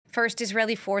First,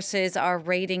 Israeli forces are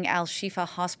raiding Shifa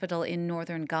hospital in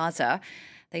northern Gaza.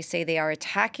 They say they are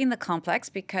attacking the complex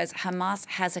because Hamas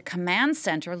has a command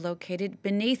center located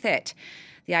beneath it.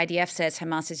 The IDF says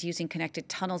Hamas is using connected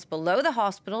tunnels below the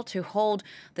hospital to hold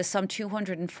the some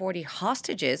 240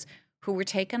 hostages who were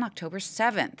taken October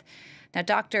 7th. Now,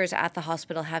 doctors at the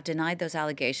hospital have denied those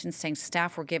allegations, saying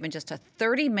staff were given just a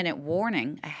 30-minute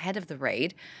warning ahead of the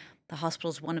raid. The hospital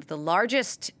is one of the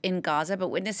largest in Gaza, but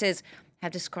witnesses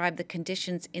have described the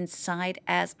conditions inside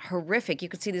as horrific. You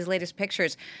can see these latest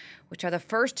pictures, which are the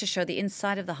first to show the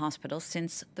inside of the hospital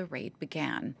since the raid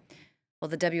began. Well,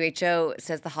 the WHO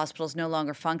says the hospital is no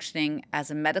longer functioning as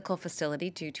a medical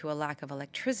facility due to a lack of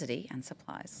electricity and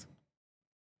supplies.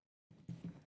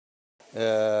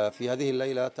 Tonight,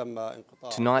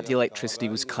 the electricity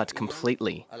was cut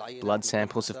completely. Blood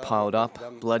samples have piled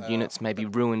up. Blood units may be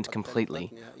ruined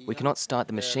completely. We cannot start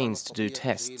the machines to do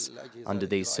tests. Under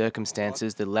these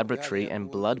circumstances, the laboratory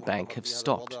and blood bank have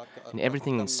stopped, and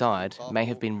everything inside may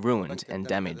have been ruined and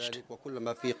damaged.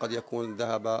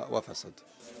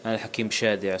 I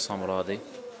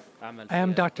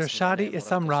am Dr. Shadi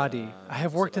Isamradi. I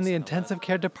have worked in the intensive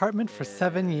care department for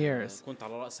 7 years.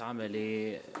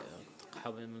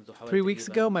 3 weeks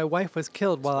ago, my wife was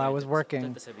killed while I was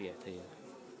working.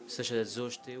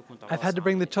 I've had to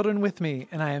bring the children with me,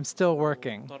 and I am still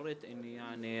working.